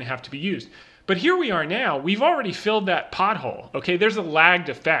which didn't have to be used. But here we are now. We've already filled that pothole. Okay, there's a lagged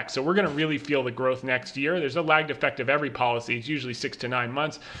effect. So we're going to really feel the growth next year. There's a lagged effect of every policy. It's usually 6 to 9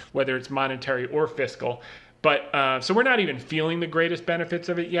 months, whether it's monetary or fiscal. But so we're not even feeling the greatest benefits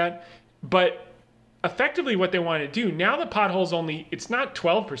of it yet. But effectively what they want to do, now the pothole's it's not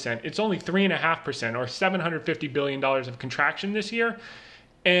 12%, it's only 3.5%, or $750 billion of contraction this year.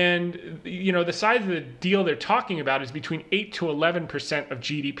 And, the size of the deal they're talking about is between 8 to 11% of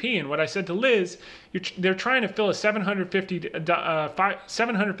GDP. And what I said to Liz, they're trying to fill a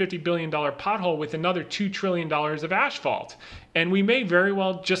 $750 billion pothole with another $2 trillion of asphalt. And we may very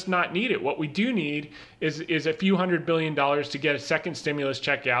well just not need it. What we do need is a few $100 billion to get a second stimulus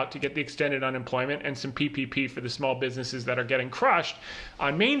check out, to get the extended unemployment, and some PPP for the small businesses that are getting crushed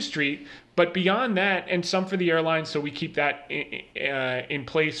on Main Street. But beyond that, and some for the airlines, so we keep that in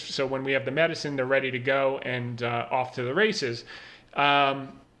place, so when we have the medicine, they're ready to go and off to the races.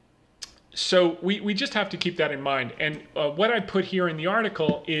 So we just have to keep that in mind. And what I put here in the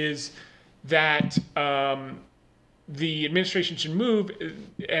article is that the administration should move,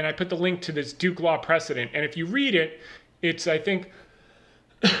 and I put the link to this Duke Law precedent. And if you read it, it's, I think,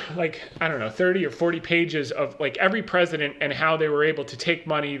 30 or 40 pages of every president and how they were able to take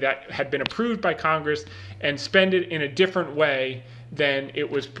money that had been approved by Congress and spend it in a different way than it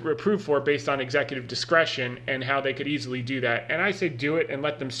was approved for based on executive discretion, and how they could easily do that. And I say do it and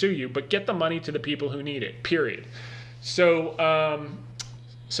let them sue you, but get the money to the people who need it, period. So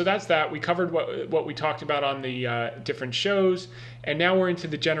so that's that. We covered what we talked about on the different shows, and now we're into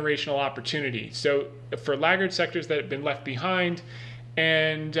the generational opportunity. So for laggard sectors that have been left behind,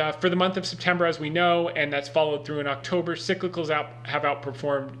 and for the month of September, as we know, and that's followed through in October, cyclicals have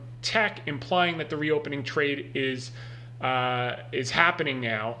outperformed tech, implying that the reopening trade is happening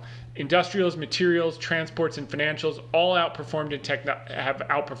now. Industrials, materials, transports, and financials all have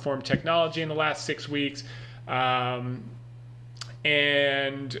outperformed technology in the last 6 weeks.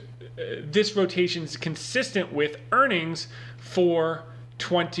 And this rotation is consistent with earnings for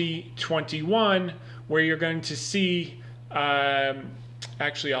 2021, where you're going to see,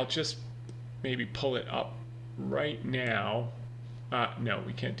 actually, I'll just maybe pull it up right now. No,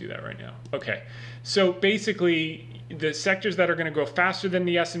 we can't do that right now. Okay, so basically, the sectors that are going to go faster than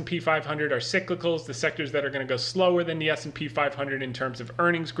the S&P 500 are cyclicals. The sectors that are going to go slower than the S&P 500 in terms of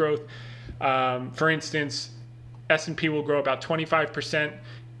earnings growth, for instance, S&P will grow about 25%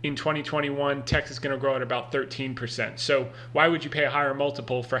 in 2021. Tech is going to grow at about 13%. So why would you pay a higher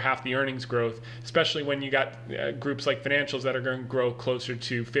multiple for half the earnings growth, especially when you got groups like financials that are going to grow closer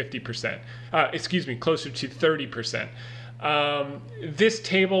to 50%? Closer to 30%. This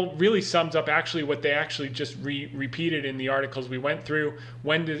table really sums up actually what they actually just repeated in the articles we went through.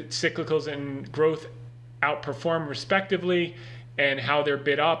 When do cyclicals and growth outperform respectively, and how they're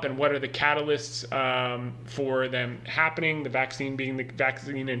bid up, and what are the catalysts for them happening. The vaccine being the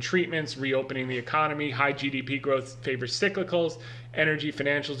vaccine and treatments, reopening the economy, high GDP growth favors cyclicals, energy,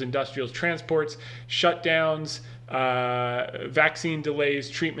 financials, industrials, transports, shutdowns, vaccine delays,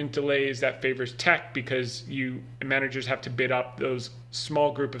 treatment delays, that favors tech, because managers have to bid up those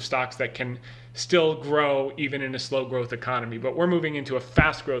small group of stocks that can still grow even in a slow growth economy. But we're moving into a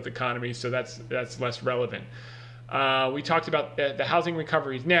fast growth economy, so that's less relevant. We talked about the housing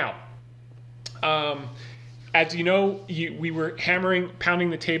recoveries. Now, as you know, we were pounding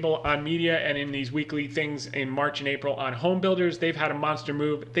the table on media and in these weekly things in March and April on home builders. They've had a monster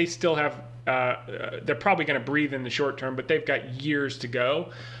move. They still have, they're probably going to breathe in the short term, but they've got years to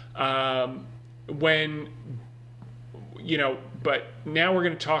go. But now we're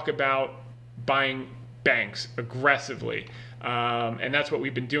going to talk about buying banks aggressively. And that's what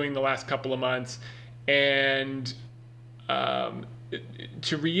we've been doing the last couple of months. And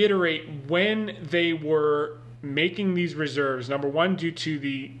to reiterate, when they were making these reserves, number one, due to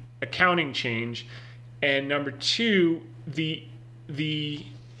the accounting change, and number two, the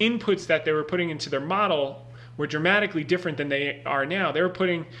inputs that they were putting into their model were dramatically different than they are now. They were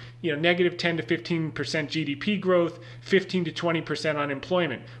putting, negative 10 to 15% GDP growth, 15 to 20%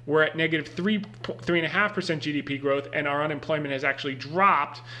 unemployment. We're at negative 3.5% GDP growth, and our unemployment has actually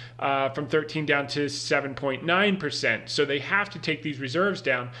dropped from 13 down to 7.9%. So they have to take these reserves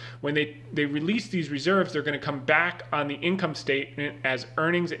down. When they release these reserves, they're going to come back on the income statement as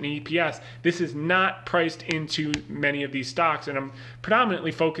earnings and EPS. This is not priced into many of these stocks, and I'm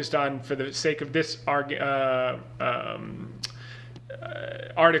predominantly focused on, for the sake of this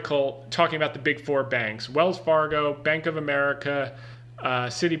article, talking about the big four banks: Wells Fargo, Bank of America,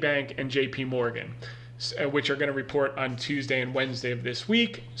 Citibank, and JP Morgan, which are going to report on Tuesday and Wednesday of this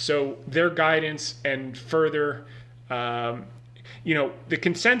week. So their guidance and further, the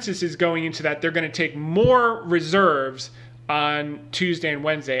consensus is going into that they're going to take more reserves on Tuesday and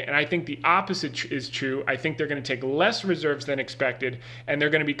Wednesday, and I think the opposite is true. I think they're going to take less reserves than expected, and they're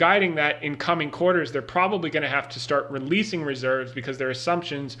going to be guiding that in coming quarters. They're probably going to have to start releasing reserves because their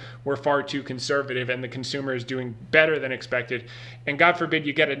assumptions were far too conservative and the consumer is doing better than expected. And God forbid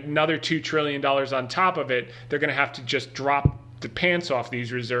you get another $2 trillion on top of it, they're going to have to just drop the pants off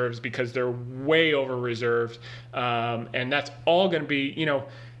these reserves because they're way over reserved. And that's all going to be,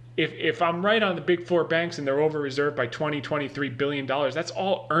 if I'm right on the big four banks and they're over reserved by $23 billion, that's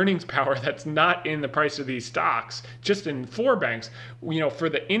all earnings power that's not in the price of these stocks, just in four banks. For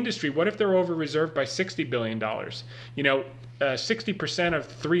the industry, what if they're over reserved by $60 billion? 60%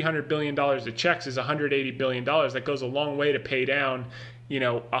 of $300 billion of checks is $180 billion. That goes a long way to pay down,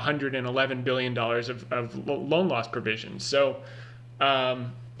 $111 billion of loan loss provisions. So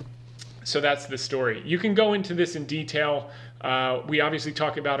that's the story. You can go into this in detail. We obviously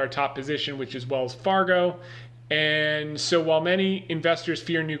talk about our top position, which is Wells Fargo. And so while many investors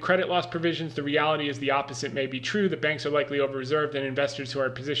fear new credit loss provisions, the reality is the opposite may be true. The banks are likely over-reserved, and investors who are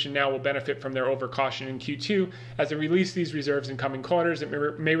positioned now will benefit from their over-caution in Q2. As they release these reserves in coming quarters,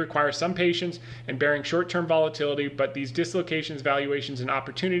 it may require some patience and bearing short-term volatility, but these dislocations, valuations, and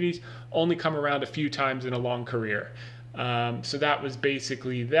opportunities only come around a few times in a long career. So that was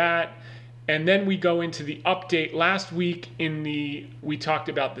basically that. And then we go into the update. Last week we talked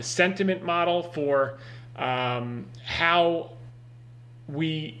about the sentiment model for how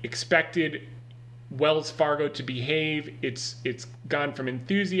we expected Wells Fargo to behave. It's gone from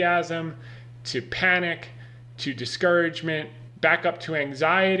enthusiasm to panic to discouragement, back up to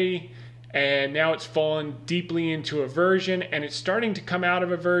anxiety, and now it's fallen deeply into aversion, and it's starting to come out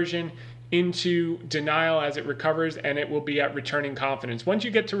of aversion into denial as it recovers, and it will be at returning confidence. Once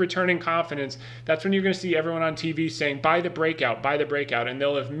you get to returning confidence, that's when you're going to see everyone on TV saying, buy the breakout, and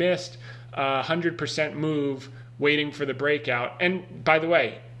they'll have missed a 100% move waiting for the breakout. And by the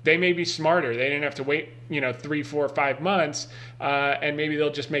way, they may be smarter. They didn't have to wait, 3, 4, 5 months, and maybe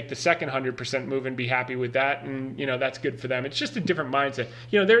they'll just make the second 100% move and be happy with that, and that's good for them. It's just a different mindset.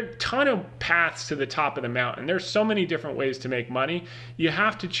 There are a ton of paths to the top of the mountain. There's so many different ways to make money. You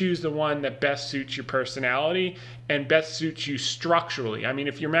have to choose the one that best suits your personality and best suits you structurally. I mean,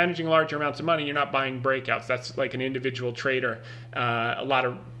 if you're managing larger amounts of money, you're not buying breakouts. That's like an individual trader, a lot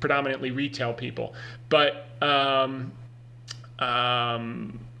of predominantly retail people. But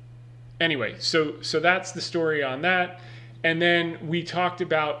anyway, so that's the story on that. And then we talked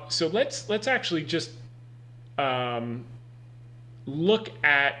about, so let's actually just look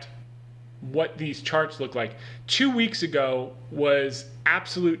at what these charts look like. 2 weeks ago was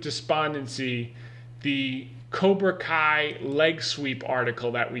absolute despondency, the Cobra Kai leg sweep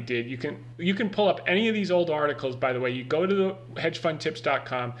article that we did. You can pull up any of these old articles, by the way. You go to the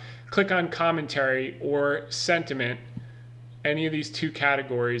hedgefundtips.com, click on commentary or sentiment, any of these two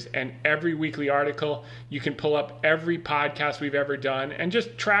categories, and every weekly article. You can pull up every podcast we've ever done and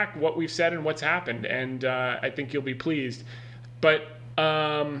just track what we've said and what's happened, and I think you'll be pleased. But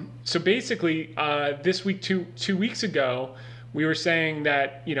so basically this week, two weeks ago, we were saying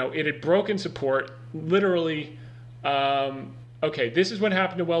that it had broken support literally. Okay, this is what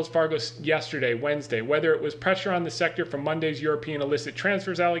happened to Wells Fargo yesterday, Wednesday. Whether it was pressure on the sector from Monday's European illicit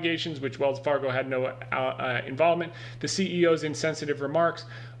transfers allegations, which Wells Fargo had no involvement, the CEO's insensitive remarks,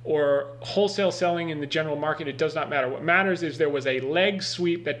 or wholesale selling in the general market, it does not matter. What matters is there was a leg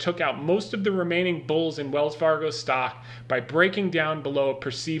sweep that took out most of the remaining bulls in Wells Fargo stock by breaking down below a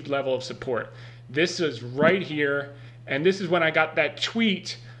perceived level of support. This is right here, and this is when I got that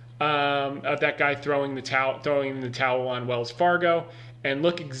tweet of that guy throwing the towel on Wells Fargo. And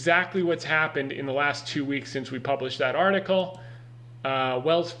look exactly what's happened in the last 2 weeks since we published that article.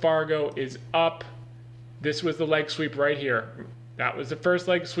 Wells Fargo is up. This was the leg sweep right here. That was the first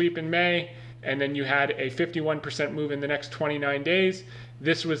leg sweep in May, and then you had a 51% move in the next 29 days.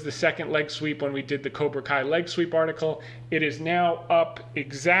 This was the second leg sweep when we did the Cobra Kai leg sweep article. It is now up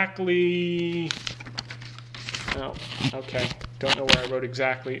exactly, oh, okay, don't know where I wrote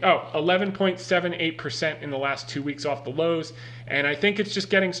exactly. 11.78% in the last 2 weeks off the lows. And I think it's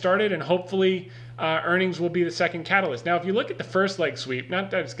just getting started, and hopefully earnings will be the second catalyst. Now, if you look at the first leg sweep, not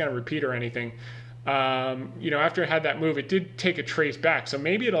that it's going to repeat or anything, after it had that move, it did take a trace back. So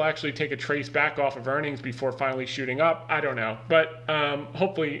maybe it'll actually take a trace back off of earnings before finally shooting up. I don't know. But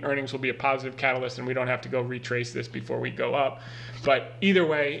hopefully earnings will be a positive catalyst and we don't have to go retrace this before we go up. But either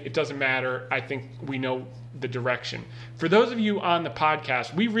way, it doesn't matter. I think we know the direction. For those of you on the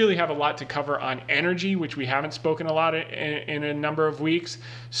podcast, we really have a lot to cover on energy, which we haven't spoken a lot in a number of weeks.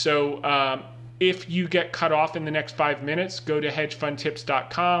 So if you get cut off in the next 5 minutes, go to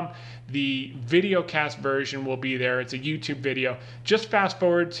hedgefundtips.com. The videocast version will be there. It's a YouTube video. Just fast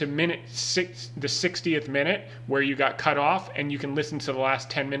forward to the 60th minute where you got cut off, and you can listen to the last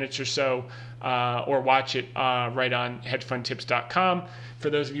 10 minutes or so or watch it right on hedgefundtips.com. For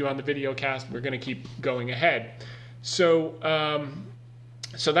those of you on the videocast, we're going to keep going ahead. So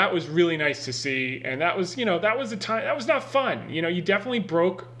that was really nice to see, and that was a time that was not fun. You definitely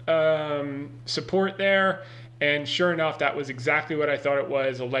broke support there. And sure enough, that was exactly what I thought it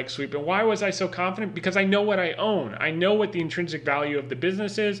was, a leg sweep. And why was I so confident? Because I know what I own. I know what the intrinsic value of the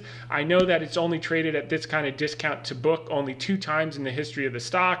business is. I know that it's only traded at this kind of discount to book only 2 times in the history of the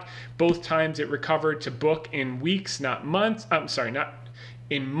stock. Both times it recovered to book in weeks, not months. Not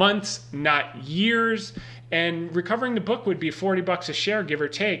in months, not years. And recovering the book would be $40 a share, give or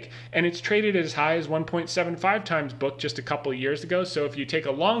take. And it's traded as high as 1.75 times book just a couple of years ago. So if you take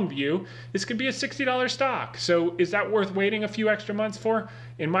a long view, this could be a $60 stock. So is that worth waiting a few extra months for?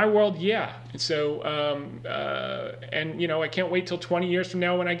 In my world, yeah. So, I can't wait till 20 years from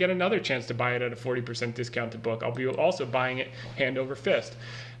now when I get another chance to buy it at a 40% discount to book. I'll be also buying it hand over fist.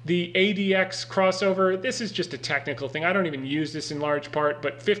 The ADX crossover, this is just a technical thing. I don't even use this in large part,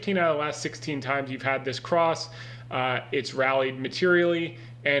 but 15 out of the last 16 times you've had this cross, it's rallied materially,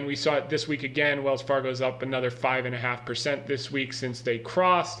 and we saw it this week again. Wells Fargo's up another 5.5% this week since they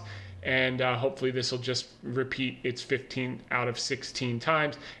crossed, and hopefully this will just repeat its 15 out of 16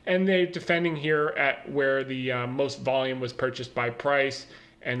 times. And they're defending here at where the most volume was purchased by price,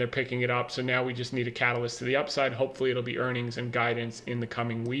 and they're picking it up. So now we just need a catalyst to the upside. Hopefully it'll be earnings and guidance in the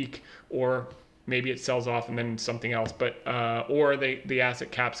coming week, or maybe it sells off and then something else, but or the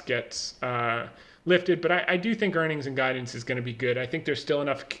asset caps gets lifted. But I do think earnings and guidance is going to be good. I think there's still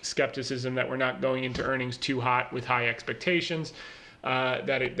enough skepticism that we're not going into earnings too hot with high expectations,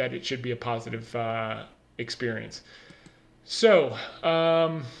 that it should be a positive experience. So,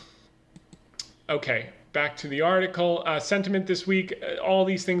 okay. Back to the article. Sentiment this week, all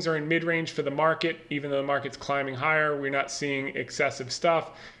these things are in mid-range for the market. Even though the market's climbing higher, we're not seeing excessive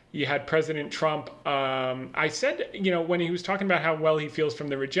stuff. You had President Trump. I said, when he was talking about how well he feels from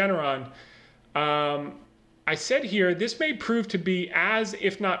the Regeneron, I said here, this may prove to be as,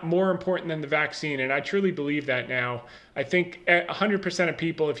 if not more important than the vaccine, and I truly believe that now. I think 100% of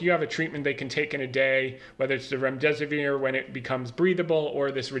people, if you have a treatment they can take in a day, whether it's the remdesivir when it becomes breathable,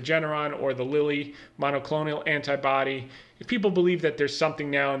 or this Regeneron, or the Lilly monoclonal antibody, if people believe that there's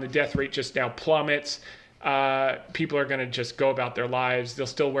something now and the death rate just now plummets, people are going to just go about their lives. They'll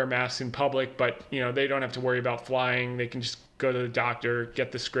still wear masks in public, but they don't have to worry about flying. They can just go to the doctor,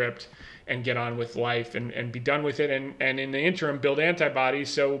 get the script, and get on with life and be done with it. And in the interim, build antibodies.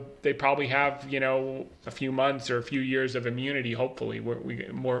 So they probably have, a few months or a few years of immunity, hopefully.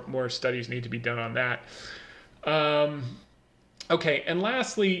 More studies need to be done on that. Okay, and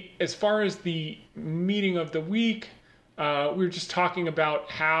lastly, as far as the meeting of the week, we were just talking about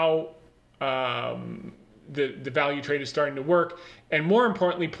how the value trade is starting to work. And more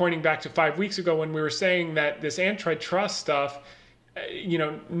importantly, pointing back to 5 weeks ago when we were saying that this antitrust stuff,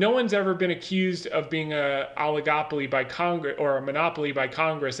 no one's ever been accused of being a oligopoly by Congress or a monopoly by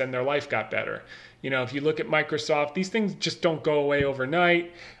Congress and their life got better. If you look at Microsoft, these things just don't go away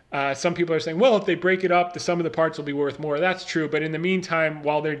overnight. Some people are saying, well, if they break it up, the sum of the parts will be worth more. That's true. But in the meantime,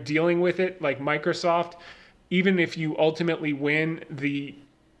 while they're dealing with it, like Microsoft, even if you ultimately win, the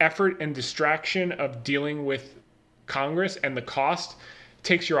effort and distraction of dealing with Congress and the cost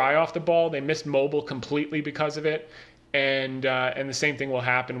takes your eye off the ball. They missed mobile completely because of it. And the same thing will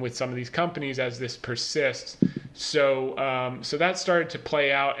happen with some of these companies as this persists. So that started to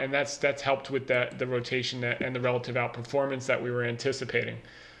play out, and that's helped with the rotation and the relative outperformance that we were anticipating.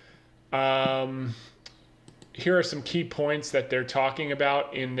 Here are some key points that they're talking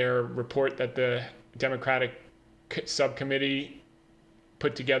about in their report that the Democratic subcommittee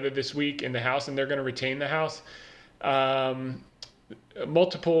put together this week in the House, and they're going to retain the House.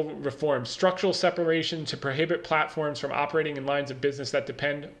 Multiple reforms: structural separation to prohibit platforms from operating in lines of business that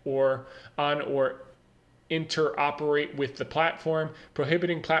depend or interoperate with the platform,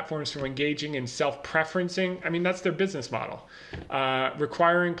 prohibiting platforms from engaging in self-preferencing. I mean, that's their business model.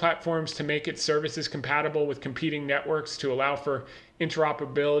 Requiring platforms to make its services compatible with competing networks to allow for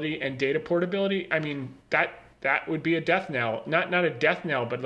interoperability and data portability. I mean, that would be a death knell. Not a death knell, but